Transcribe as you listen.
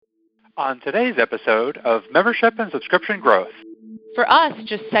on today's episode of Membership and Subscription Growth. For us,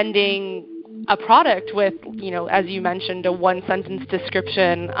 just sending a product with, as you mentioned, a one-sentence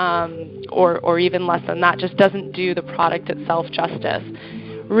description or even less than that just doesn't do the product itself justice.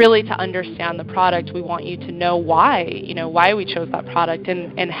 Really, to understand the product, we want you to know why we chose that product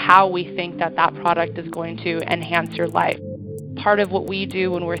and how we think that product is going to enhance your life. Part of what we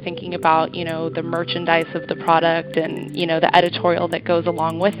do when we're thinking about, the merchandise of the product and, the editorial that goes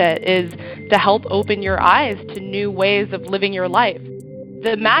along with it is to help open your eyes to new ways of living your life.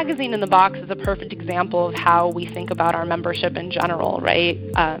 The magazine in the box is a perfect example of how we think about our membership in general, right?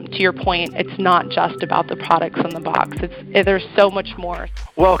 To your point, it's not just about the products in the box. There's so much more.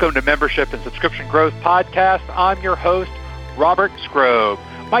 Welcome to Membership and Subscription Growth Podcast. I'm your host, Robert Skrobe.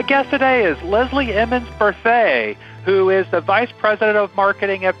 My guest today is Leslie Emmons-Berthet, who is the Vice President of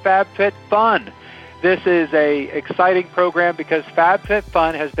Marketing at FabFitFun. This is an exciting program because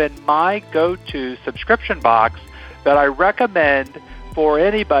FabFitFun has been my go-to subscription box that I recommend for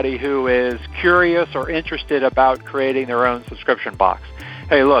anybody who is curious or interested about creating their own subscription box.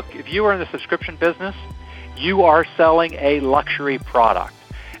 Hey, look, if you are in the subscription business, you are selling a luxury product.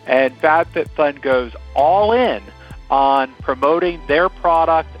 And FabFitFun goes all in on promoting their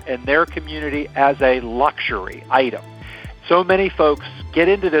product and their community as a luxury item. So many folks get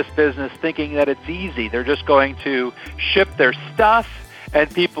into this business thinking that it's easy. They're just going to ship their stuff and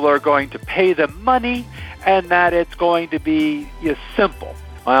people are going to pay them money and that it's going to be simple.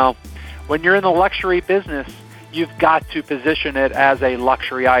 Well, when you're in the luxury business, you've got to position it as a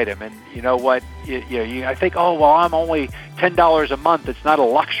luxury item. And you know what? I think, I'm only $10 a month. It's not a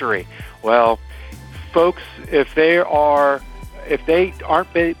luxury. Well, folks, if they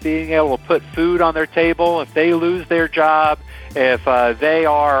aren't being able to put food on their table, if they lose their job, if they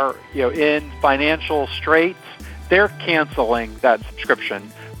are in financial straits, they're canceling that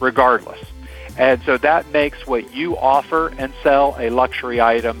subscription regardless. And so that makes what you offer and sell a luxury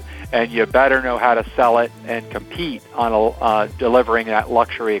item, and you better know how to sell it and compete on delivering that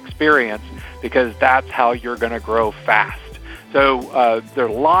luxury experience, because that's how you're going to grow fast. So there are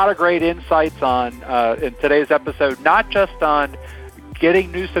a lot of great insights in today's episode, not just on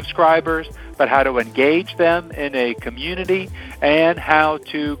getting new subscribers, but how to engage them in a community and how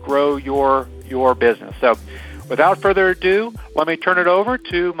to grow your business. So without further ado, let me turn it over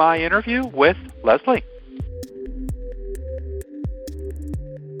to my interview with Leslie.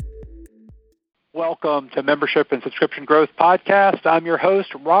 Welcome to Membership and Subscription Growth Podcast. I'm your host,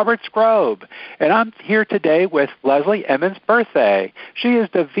 Robert Skrobe, and I'm here today with Leslie Emmons-Berthet. She is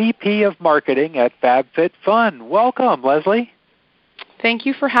the VP of Marketing at FabFitFun. Welcome, Leslie. Thank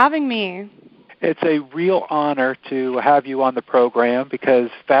you for having me. It's a real honor to have you on the program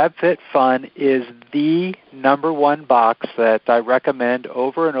because FabFitFun is the number one box that I recommend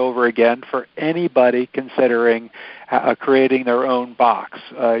over and over again for anybody considering creating their own box.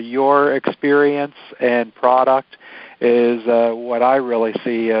 Your experience and product is what I really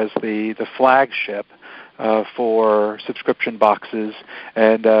see as the flagship for subscription boxes,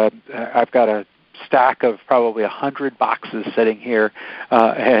 and I've got a stack of probably 100 boxes sitting here,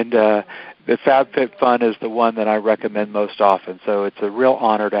 and the FabFitFun is the one that I recommend most often. So it's a real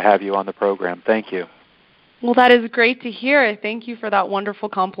honor to have you on the program. Thank you. Well, that is great to hear. Thank you for that wonderful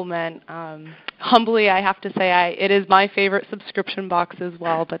compliment. Humbly, I have to say it is my favorite subscription box as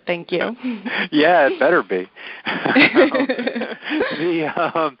well, but thank you. Yeah, it better be.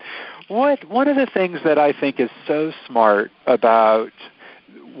 One of the things that I think is so smart about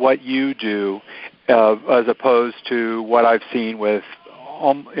what you do as opposed to what I've seen with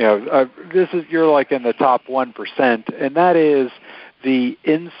you're like in the top 1%, and that is the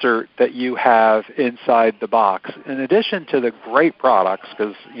insert that you have inside the box. In addition to the great products,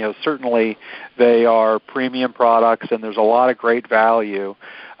 because certainly they are premium products and there's a lot of great value,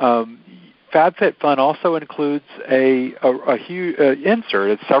 FabFitFun also includes a huge insert.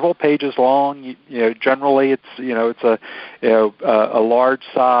 It's several pages long. Generally it's a large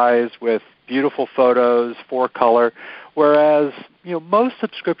size with beautiful photos, 4-color. Whereas most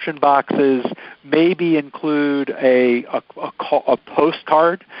subscription boxes maybe include a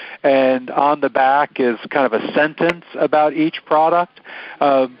postcard, and on the back is kind of a sentence about each product.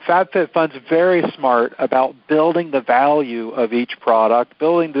 FabFitFun's very smart about building the value of each product,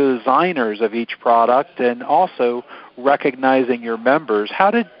 building the designers of each product, and also recognizing your members.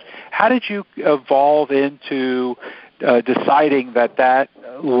 How did you evolve into deciding that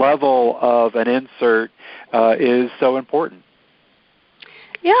level of an insert is so important?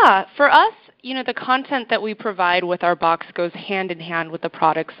 Yeah, for us, the content that we provide with our box goes hand in hand with the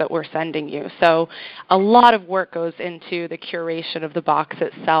products that we're sending you. So a lot of work goes into the curation of the box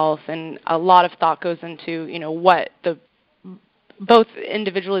itself, and a lot of thought goes into, what both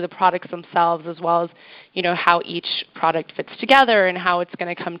individually the products themselves, as well as, how each product fits together and how it's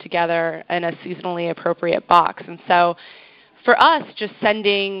going to come together in a seasonally appropriate box. And so for us, just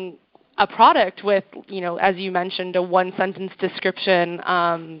sending a product with, as you mentioned, a one-sentence description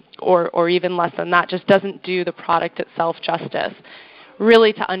or even less than that just doesn't do the product itself justice.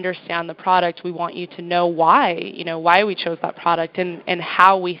 Really, to understand the product, we want you to know why we chose that product and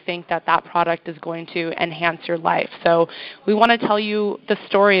how we think that product is going to enhance your life. So we want to tell you the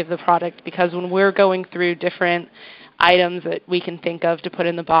story of the product, because when we're going through different items that we can think of to put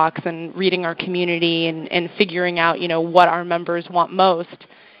in the box and reading our community and figuring out, what our members want most,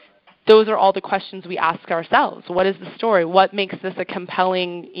 those are all the questions we ask ourselves. What is the story? What makes this a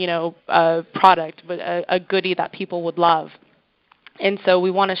compelling, product, a goodie that people would love? And so we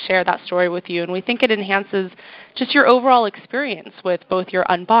want to share that story with you, and we think it enhances just your overall experience with both your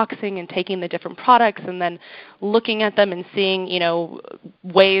unboxing and taking the different products and then looking at them and seeing,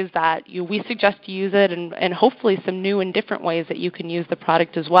 ways that we suggest you use it, and hopefully some new and different ways that you can use the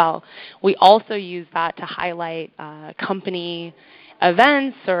product as well. We also use that to highlight company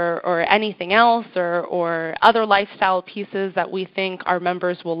events or anything else or other lifestyle pieces that we think our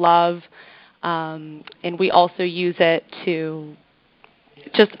members will love. And we also use it to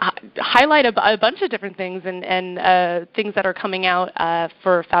just highlight a bunch of different things and things that are coming out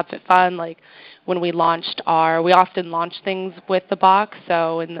for FabFitFun. Like when we often launch things with the box.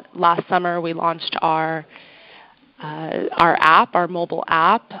 So last summer we launched our app, our mobile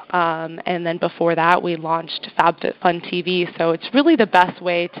app, and then before that we launched FabFitFun TV. So it's really the best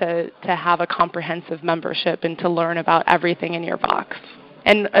way to have a comprehensive membership and to learn about everything in your box,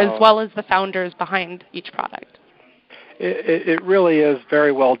 and as well as the founders behind each product. It really is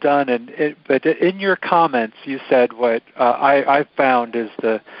very well done, but in your comments you said what I found is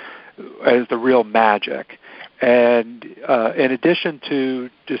the real magic. And in addition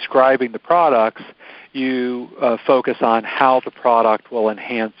to describing the products, you focus on how the product will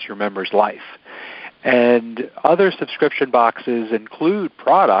enhance your member's life. And other subscription boxes include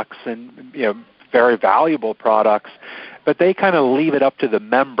products and very valuable products, but they kind of leave it up to the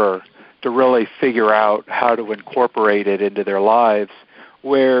member to really figure out how to incorporate it into their lives,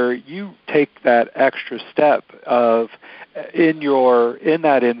 where you take that extra step of in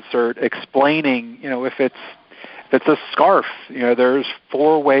that insert explaining, if it's a scarf, there's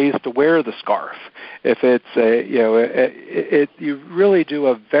 4 ways to wear the scarf. If it's you really do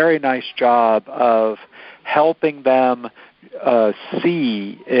a very nice job of helping them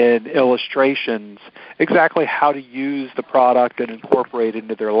see in illustrations exactly how to use the product and incorporate it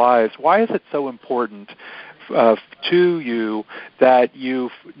into their lives. Why is it so important to you that you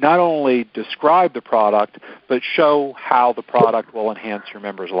not only describe the product, but show how the product will enhance your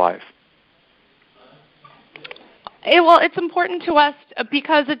member's life? It's important to us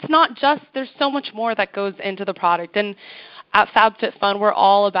because it's not just, there's so much more that goes into the product. And at FabFitFun, we're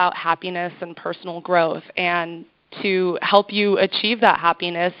all about happiness and personal growth. And to help you achieve that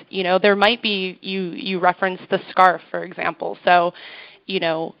happiness, there might be, you referenced the scarf, for example. So,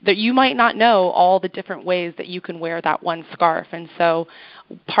 that you might not know all the different ways that you can wear that one scarf. And so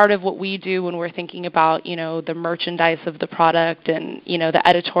part of what we do when we're thinking about, the merchandise of the product and, the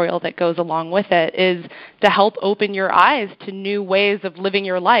editorial that goes along with it is to help open your eyes to new ways of living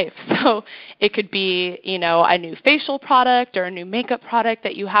your life. So it could be, a new facial product or a new makeup product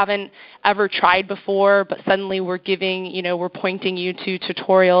that you haven't ever tried before, but suddenly we're pointing you to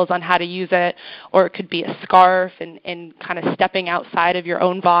tutorials on how to use it. Or it could be a scarf and kind of stepping outside of your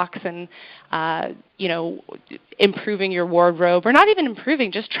own box and, improving your wardrobe, or not even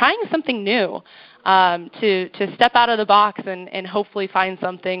improving, just trying something new, to step out of the box and hopefully find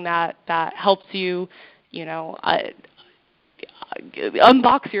something that helps you,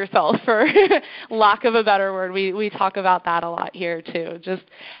 unbox yourself, for lack of a better word. We talk about that a lot here too, just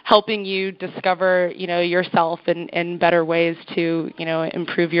helping you discover, yourself and better ways to,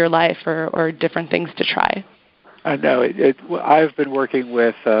 improve your life or different things to try. I know. I've been working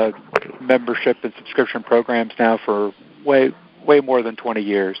with membership and subscription programs now for way more than 20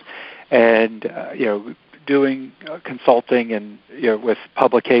 years, and doing consulting and with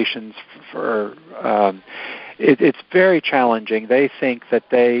publications for. It's very challenging. They think that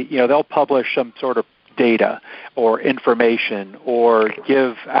they'll publish some sort of data or information or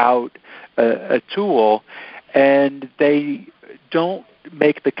give out a tool, and they don't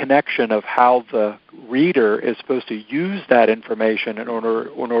make the connection of how the reader is supposed to use that information in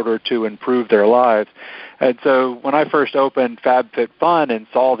order to improve their lives. And so when I first opened FabFitFun and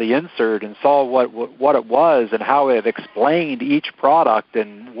saw the insert and saw what it was and how it explained each product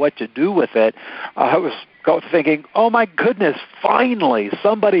and what to do with it, I was thinking, oh my goodness, finally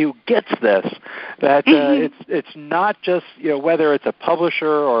somebody who gets this. That it's not just whether it's a publisher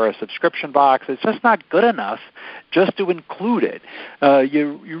or a subscription box. It's just not good enough just to include it.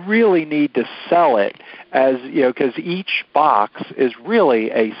 You really need to sell it as because each box is really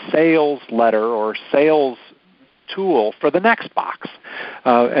a sales letter or sales tool for the next box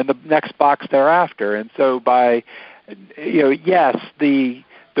and the next box thereafter. And so by yes, the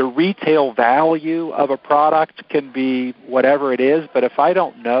retail value of a product can be whatever it is, but if I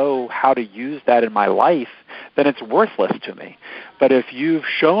don't know how to use that in my life, then it's worthless to me. But if you've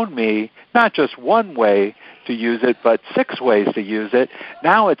shown me not just one way to use it, but 6 ways to use it,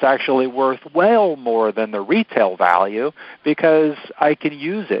 now it's actually worth well more than the retail value because I can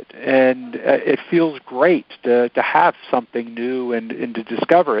use it. And it feels great to have something new and to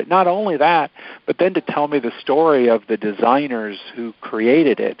discover it. Not only that, but then to tell me the story of the designers who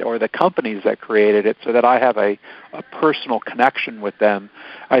created it or the companies that created it so that I have a personal connection with them,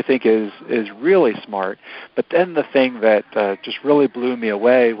 I think is really smart. But then the thing that just really blew me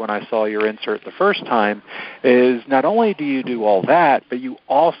away when I saw your insert the first time is not only do you do all that, but you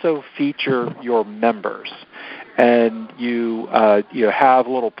also feature your members. And you have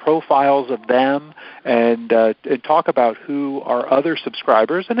little profiles of them and talk about who are other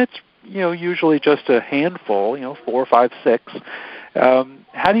subscribers, and it's usually just a handful, 4, 5, 6.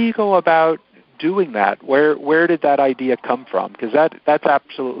 How do you go about doing that? Where did that idea come from? Because that's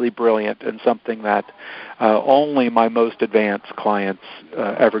absolutely brilliant and something that only my most advanced clients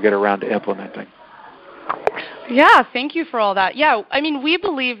ever get around to implementing. Yeah, thank you for all that. Yeah, I mean, we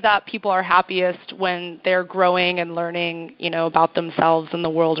believe that people are happiest when they're growing and learning, about themselves and the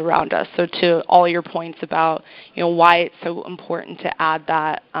world around us. So to all your points about, why it's so important to add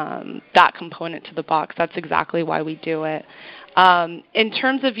that component to the box, that's exactly why we do it. In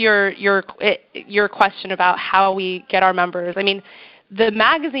terms of your question about how we get our members, I mean, the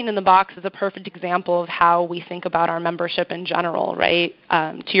magazine in the box is a perfect example of how we think about our membership in general, right?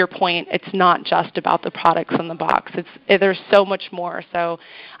 To your point, it's not just about the products in the box. There's so much more. So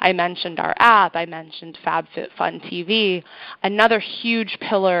I mentioned our app. I mentioned FabFitFun TV. Another huge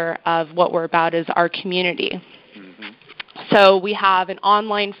pillar of what we're about is our community. Mm-hmm. So we have an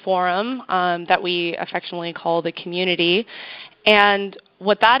online forum that we affectionately call the community. And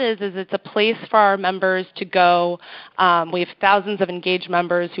what that is it's a place for our members to go. We have thousands of engaged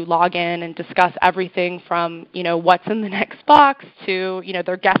members who log in and discuss everything from, what's in the next box to,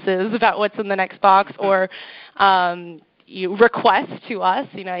 their guesses about what's in the next box or requests to us.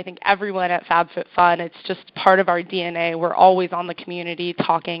 I think everyone at FabFitFun, it's just part of our DNA. We're always on the community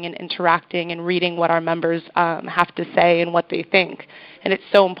talking and interacting and reading what our members have to say and what they think. And it's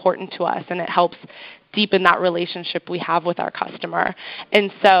so important to us, and it helps deepen that relationship we have with our customer.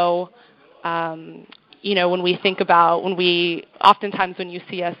 And so, when we think about, oftentimes when you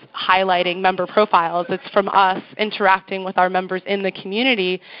see us highlighting member profiles, it's from us interacting with our members in the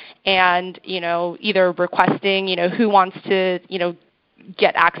community and, either requesting, who wants to,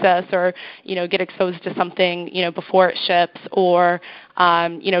 get access or, get exposed to something, before it ships or,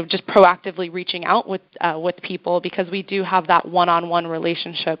 just proactively reaching out with people because we do have that one-on-one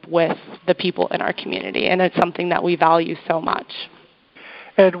relationship with the people in our community, and it's something that we value so much.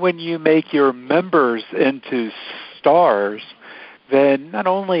 And when you make your members into stars, then not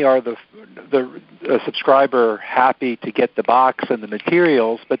only are the subscriber happy to get the box and the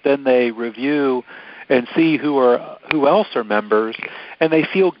materials, but then they review and see who else are members, and they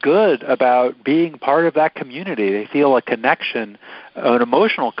feel good about being part of that community. They feel a connection, an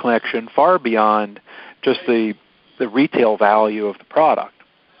emotional connection far beyond just the retail value of the product.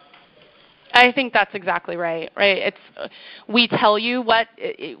 I think that's exactly right. We tell you what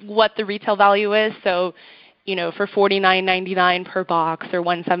the retail value is. So, for $49.99 per box or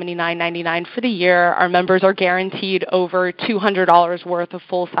 $179.99 for the year, our members are guaranteed over $200 worth of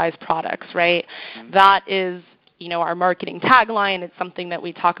full-size products. Right? Mm-hmm. That is, our marketing tagline. It's something that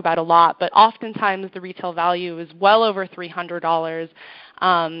we talk about a lot. But oftentimes the retail value is well over $300.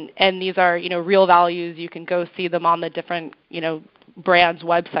 And these are, real values. You can go see them on the different, brands'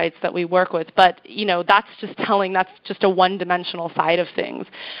 websites that we work with. But, that's just a one-dimensional side of things.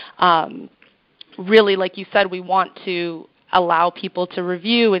 Really, like you said, we want to allow people to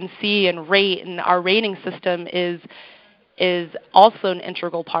review and see and rate, and our rating system is is also an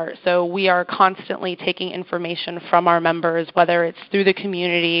integral part. So we are constantly taking information from our members, whether it's through the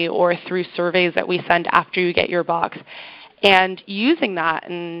community or through surveys that we send after you get your box, and using that.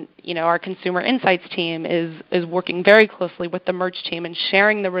 And our consumer insights team is working very closely with the merch team and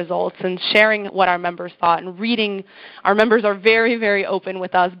sharing the results and sharing what our members thought and reading. Our members are very, very open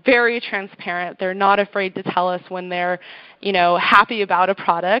with us, very transparent. They're not afraid to tell us when they're happy about a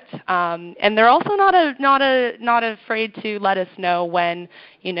product, and they're also not afraid to let us know when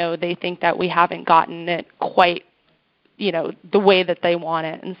they think that we haven't gotten it quite the way that they want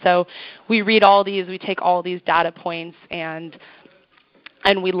it. And so we read all these, we take all these data points, and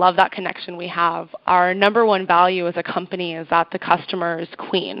we love that connection we have. Our number one value as a company is that the customer is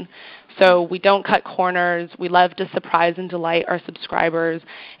queen. So we don't cut corners. We love to surprise and delight our subscribers.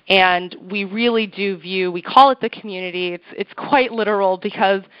 And we really do we call it the community. It's quite literal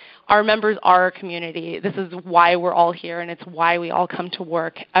because our members are a community. This is why we're all here, and it's why we all come to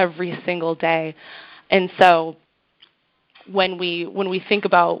work every single day. And so when we think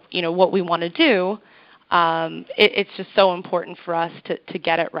about what we want to do, it's just so important for us to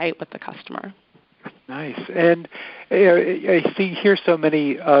get it right with the customer. Nice. And I hear so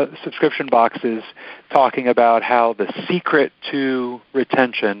many subscription boxes talking about how the secret to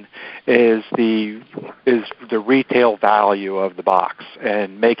retention is the retail value of the box,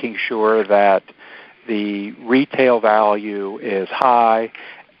 and making sure that the retail value is higher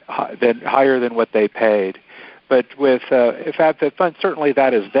than what they paid. But with FabFitFun, certainly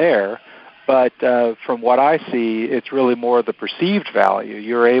that is there. But from what I see, it's really more the perceived value.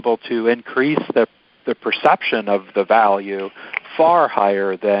 You're able to increase the perception of the value far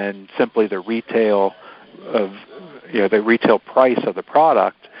higher than simply the retail price of the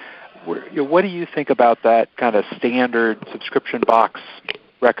product. What do you think about that kind of standard subscription box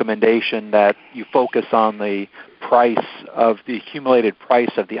recommendation, that you focus on the accumulated price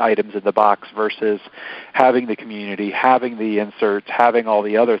of the items in the box versus having the community, having the inserts, having all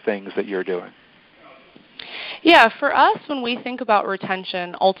the other things that you're doing? Yeah, for us, when we think about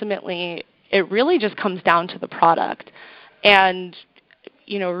retention, ultimately it really just comes down to the product. And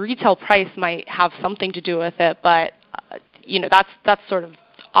retail price might have something to do with it, but that's sort of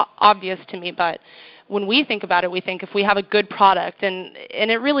obvious to me. But when we think about it, we think if we have a good product, and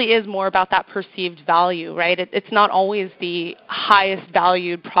it really is more about that perceived value, right? It's not always the highest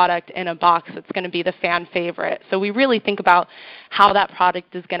valued product in a box that's going to be the fan favorite. So we really think about how that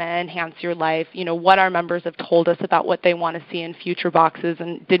product is going to enhance your life, what our members have told us about what they want to see in future boxes,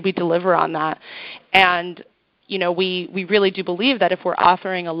 and did we deliver on that? And we really do believe that if we're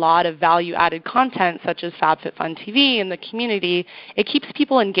offering a lot of value-added content, such as FabFitFun TV in the community, it keeps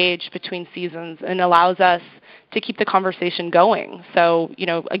people engaged between seasons and allows us to keep the conversation going. So,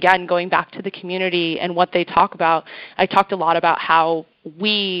 again, going back to the community and what they talk about, I talked a lot about how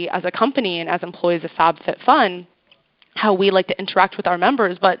we as a company and as employees of FabFitFun, how we like to interact with our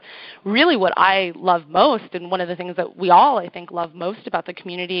members. But really what I love most, and one of the things that we all, I think, love most about the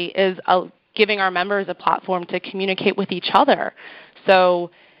community, is giving our members a platform to communicate with each other.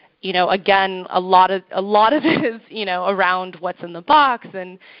 So, again, a lot of it is, around what's in the box,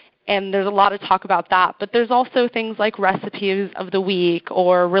 and there's a lot of talk about that. But there's also things like recipes of the week,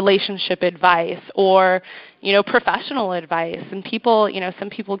 or relationship advice, or, professional advice. And people, some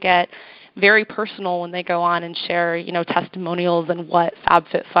people get very personal when they go on and share, testimonials and what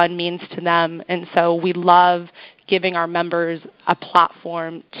FabFitFun means to them. And so we love giving our members a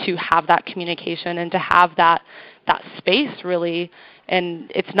platform to have that communication and to have that space, really.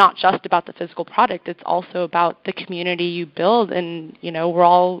 And it's not just about the physical product; it's also about the community you build. And we're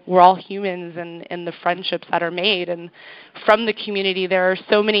all humans, and the friendships that are made. And from the community, there are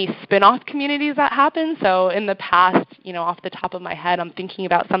so many spin-off communities that happen. So in the past, off the top of my head, I'm thinking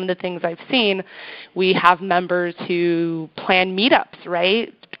about some of the things I've seen. We have members who plan meetups,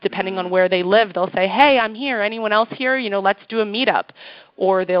 right? Depending on where they live, they'll say, "Hey, I'm here. Anyone else here? Let's do a meetup."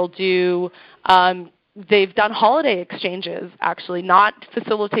 Or they'll do. They've done holiday exchanges, actually, not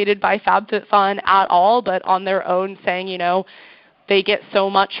facilitated by FabFitFun at all, but on their own, saying, they get so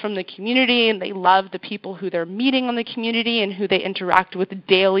much from the community, and they love the people who they're meeting on the community and who they interact with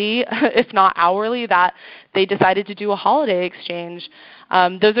daily, if not hourly, that they decided to do a holiday exchange.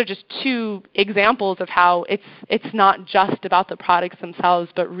 Those are just two examples of how it's not just about the products themselves,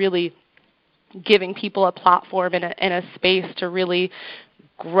 but really giving people a platform and a space to really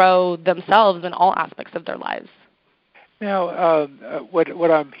grow themselves in all aspects of their lives. Now, what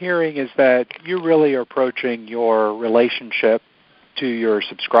I'm hearing is that you really are approaching your relationship to your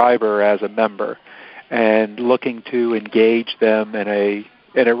subscriber as a member, and looking to engage them in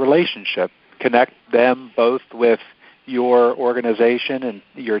a relationship, connect them both with your organization and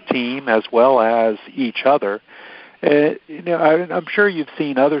your team as well as each other. I'm sure you've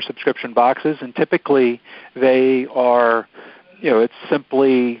seen other subscription boxes, and typically they are, it's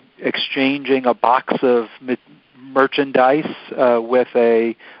simply exchanging a box of merchandise with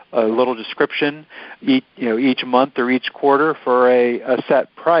a little description each month or each quarter for a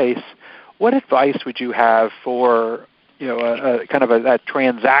set price. What advice would you have for a kind of a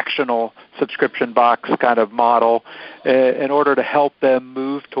transactional subscription box kind of model in order to help them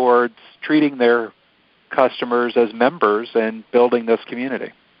move towards treating their customers as members and building this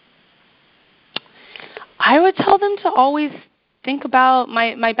community? I would tell them to always think about,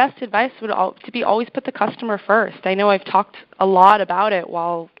 my best advice would to be always put the customer first. I know I've talked a lot about it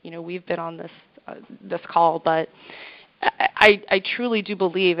while we've been on this call, but I truly do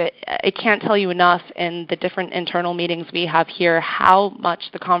believe it. I can't tell you enough in the different internal meetings we have here how much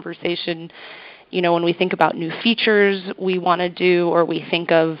the conversation, when we think about new features we want to do, or we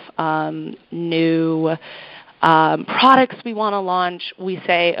think of new products we want to launch, we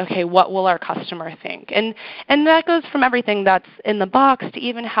say, okay, what will our customer think? And that goes from everything that's in the box to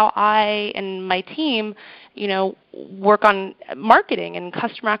even how I and my team, work on marketing and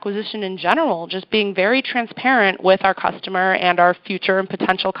customer acquisition in general, just being very transparent with our customer and our future and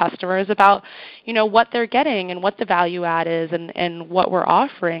potential customers about, what they're getting and what the value add is and what we're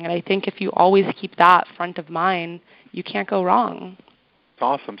offering. And I think if you always keep that front of mind, you can't go wrong.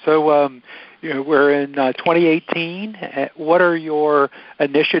 Awesome. So we're in 2018. What are your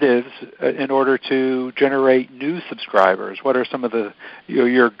initiatives in order to generate new subscribers? What are some of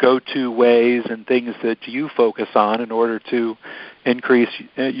your go-to ways and things that you focus on in order to increase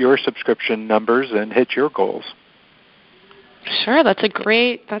your subscription numbers and hit your goals? Sure, that's a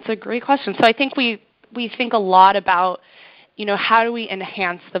great question. So I think we think a lot about how do we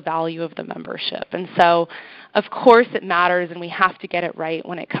enhance the value of the membership, and so. Of course it matters, and we have to get it right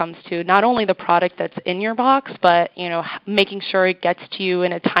when it comes to not only the product that's in your box, but making sure it gets to you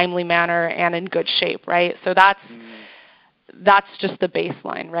in a timely manner and in good shape, right? So that's just the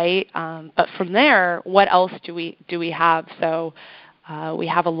baseline, right? But from there, what else do we have? So we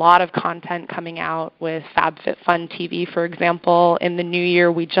have a lot of content coming out with FabFitFun TV, for example. In the new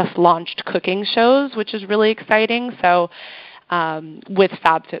year, we just launched cooking shows, which is really exciting. So with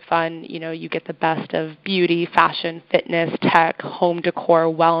FabFitFun, you get the best of beauty, fashion, fitness, tech, home decor,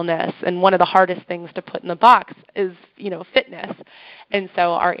 wellness. And one of the hardest things to put in the box is, fitness. And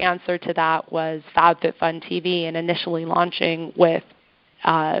so our answer to that was FabFitFun TV, and initially launching with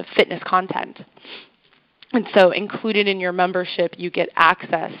fitness content. And so included in your membership, you get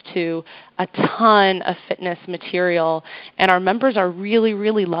access to a ton of fitness material, and our members are really,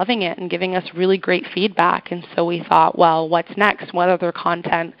 really loving it and giving us really great feedback. And so we thought, well, what's next? What other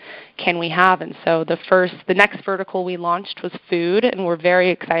content can we have? And so the next vertical we launched was food, and we're very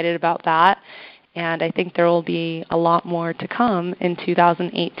excited about that. And I think there will be a lot more to come in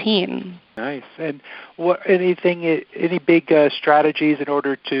 2018. Nice. And any big strategies in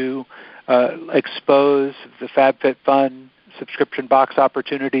order to expose the FabFitFun subscription box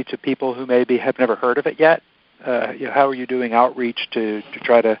opportunity to people who maybe have never heard of it yet? How are you doing outreach to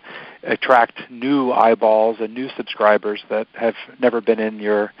try to attract new eyeballs and new subscribers that have never been in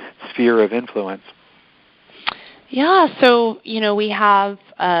your sphere of influence? Yeah, so we have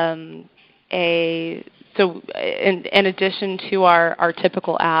in addition to our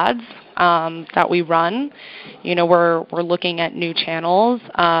typical ads that we run, we're looking at new channels,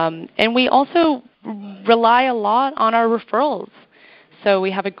 and we also rely a lot on our referrals. So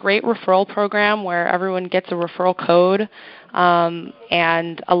we have a great referral program where everyone gets a referral code,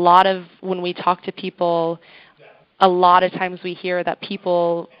 and when we talk to people, a lot of times we hear that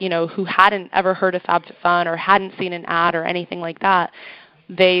people who hadn't ever heard of FabFitFun or hadn't seen an ad or anything like that,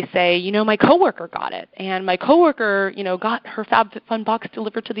 they say, my coworker got it, and my coworker, got her FabFitFun box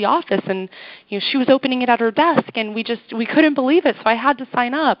delivered to the office, and she was opening it at her desk, and we couldn't believe it, so I had to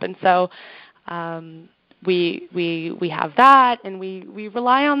sign up. And so we have that, and we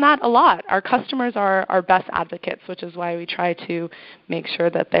rely on that a lot. Our customers are our best advocates, which is why we try to make sure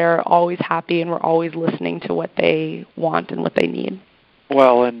that they're always happy and we're always listening to what they want and what they need.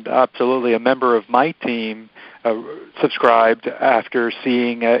 Well, and absolutely, a member of my team subscribed after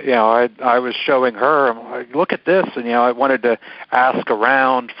seeing, I was showing her, I'm like, look at this, and I wanted to ask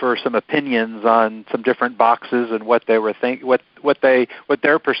around for some opinions on some different boxes and what they were what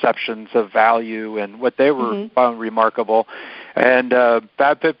their perceptions of value and what they were found remarkable. And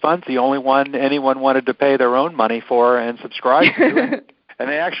FabFitFun's the only one anyone wanted to pay their own money for and subscribe to. And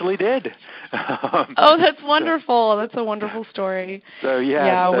they actually did. Oh, that's wonderful. That's a wonderful story. So,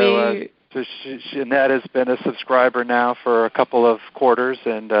 yeah. So Jeanette has been a subscriber now for a couple of quarters,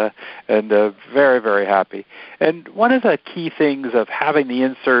 and very, very happy. And one of the key things of having the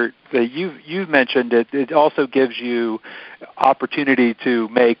insert that you mentioned, it also gives you opportunity to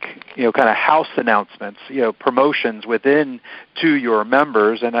make kind of house announcements, promotions within to your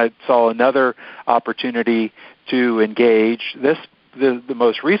members. And I saw another opportunity to engage. The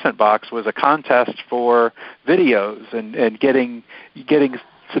most recent box was a contest for videos and getting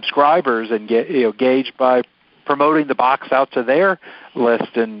subscribers and get engaged by promoting the box out to their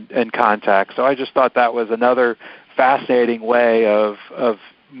list and contacts. So I just thought that was another fascinating way of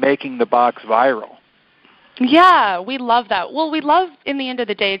making the box viral. Yeah, we love that. Well, we love, in the end of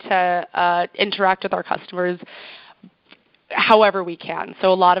the day, to interact with our customers however we can.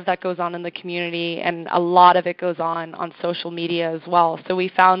 So a lot of that goes on in the community, and a lot of it goes on social media as well. So we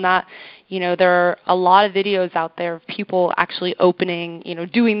found that, there are a lot of videos out there of people actually opening,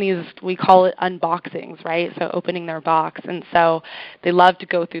 doing these, we call it unboxings, right? So opening their box. And so they love to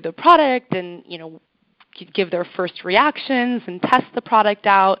go through the product and, give their first reactions and test the product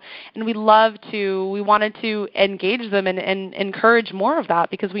out. And we wanted to engage them and encourage more of that,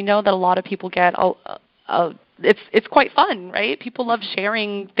 because we know that a lot of people get it's quite fun, right? People love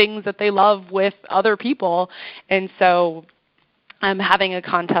sharing things that they love with other people. And so having a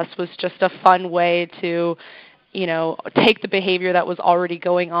contest was just a fun way to, take the behavior that was already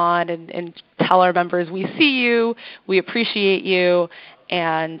going on and tell our members, we see you, we appreciate you,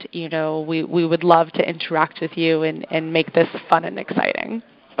 and, we would love to interact with you and make this fun and exciting.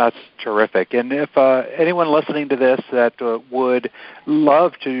 That's terrific. And if anyone listening to this that would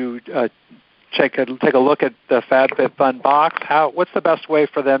love to take a look at the FabFitFun box, what's the best way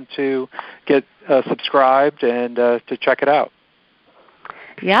for them to get subscribed and to check it out?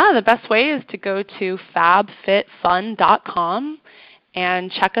 Yeah, the best way is to go to fabfitfun.com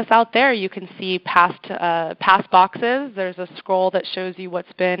and check us out there. You can see past boxes. There's a scroll that shows you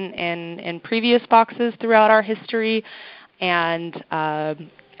what's been in previous boxes throughout our history, and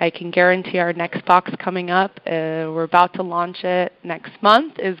I can guarantee our next box coming up, we're about to launch it next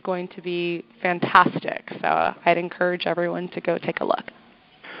month, is going to be fantastic. So I'd encourage everyone to go take a look.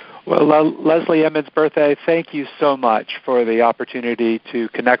 Well, Leslie Emmons Berthet, thank you so much for the opportunity to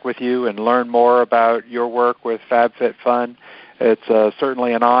connect with you and learn more about your work with FabFitFun. It's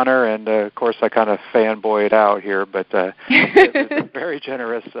certainly an honor, and of course I kind of fanboyed out here, but it's very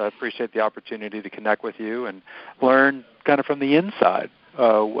generous. I appreciate the opportunity to connect with you and learn kind of from the inside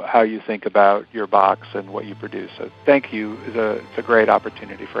how you think about your box and what you produce. So thank you. It's a great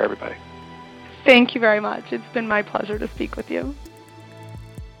opportunity for everybody. Thank you very much. It's been my pleasure to speak with you.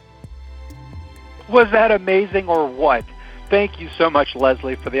 Was that amazing or what? Thank you so much,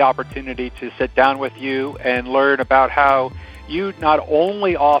 Leslie, for the opportunity to sit down with you and learn about how you not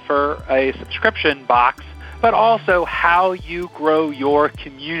only offer a subscription box, but also how you grow your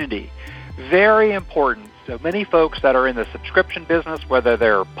community. Very important. So many folks that are in the subscription business, whether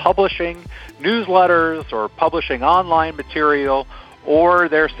they're publishing newsletters or publishing online material, or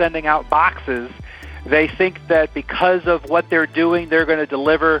they're sending out boxes, they think that because of what they're doing, they're going to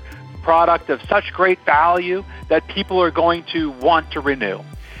deliver product of such great value that people are going to want to renew.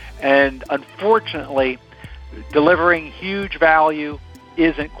 And unfortunately, delivering huge value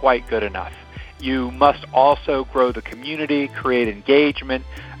isn't quite good enough. You must also grow the community, create engagement,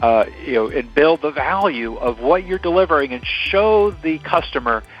 and build the value of what you're delivering, and show the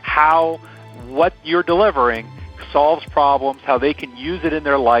customer how what you're delivering solves problems, how they can use it in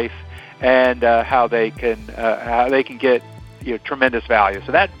their life, and how they can get tremendous value.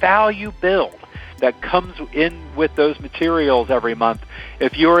 So that value build that comes in with those materials every month.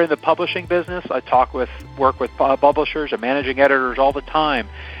 If you're in the publishing business, I work with publishers and managing editors all the time,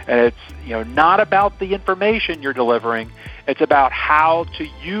 and it's not about the information you're delivering. It's about how to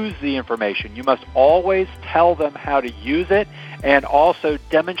use the information. You must always tell them how to use it, and also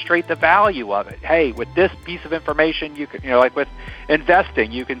demonstrate the value of it. Hey, with this piece of information, you can, like with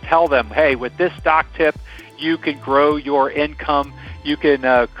investing, you can tell them, hey, with this stock tip, you can grow your income. You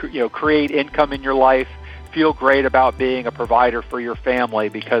can create income in your life, feel great about being a provider for your family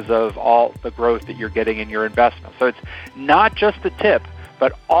because of all the growth that you're getting in your investment. So it's not just the tip,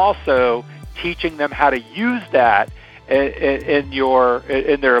 but also teaching them how to use that in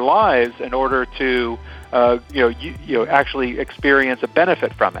their lives in order to actually experience a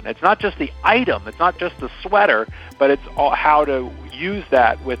benefit from it. It's not just the item, it's not just the sweater, but it's how to use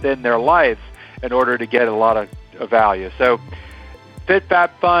that within their lives in order to get a lot of value. So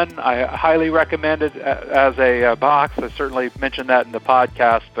FitFabFun, I highly recommend it as a box. I certainly mentioned that in the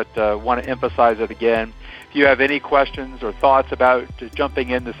podcast, but want to emphasize it again. If you have any questions or thoughts about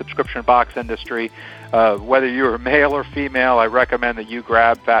jumping in the subscription box industry, whether you're male or female, I recommend that you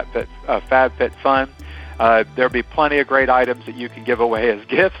grab FabFitFun. There'll be plenty of great items that you can give away as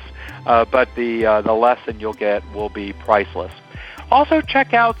gifts, but the lesson you'll get will be priceless. Also,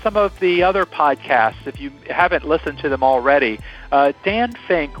 check out some of the other podcasts if you haven't listened to them already. Dan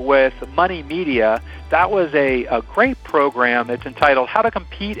Fink with Money Media, that was a great program. It's entitled How to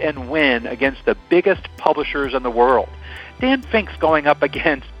Compete and Win Against the Biggest Publishers in the World. Dan Fink's going up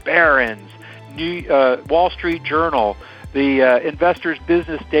against Barron's, Wall Street Journal, the Investors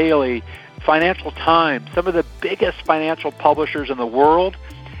Business Daily, Financial Times, some of the biggest financial publishers in the world.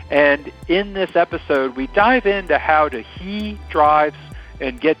 And in this episode, we dive into how he drives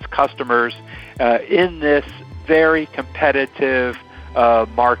and gets customers in this very competitive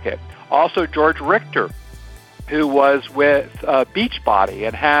market. Also, George Richter, who was with Beachbody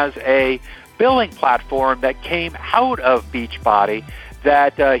and has a billing platform that came out of Beachbody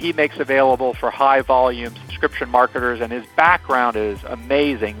that he makes available for high-volume subscription marketers, and his background is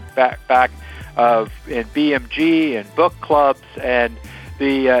amazing, back in BMG and book clubs, and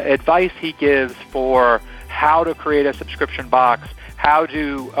the advice he gives for how to create a subscription box, how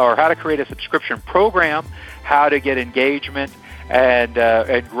to create a subscription program, how to get engagement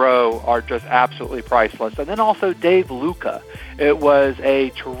and grow are just absolutely priceless. And then also Dave Luca. It was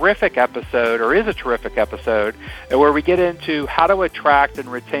a terrific episode, or is a terrific episode, where we get into how to attract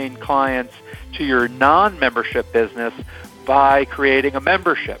and retain clients to your non-membership business by creating a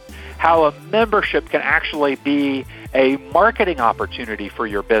membership. How a membership can actually be a marketing opportunity for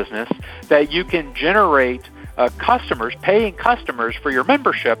your business, that you can generate customers, paying customers for your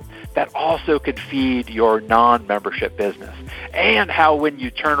membership that also could feed your non-membership business. And how when you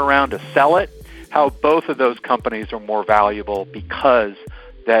turn around to sell it, how both of those companies are more valuable because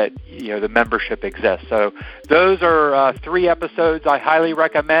that the membership exists. So those are 3 episodes I highly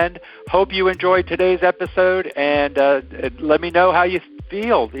recommend. Hope you enjoyed today's episode, and let me know how you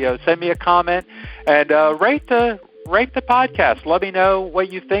feel. Send me a comment and rate the podcast. Let me know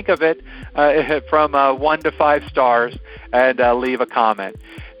what you think of it from 1 to 5 stars, and leave a comment.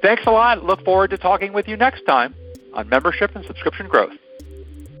 Thanks a lot. Look forward to talking with you next time on Membership and Subscription Growth.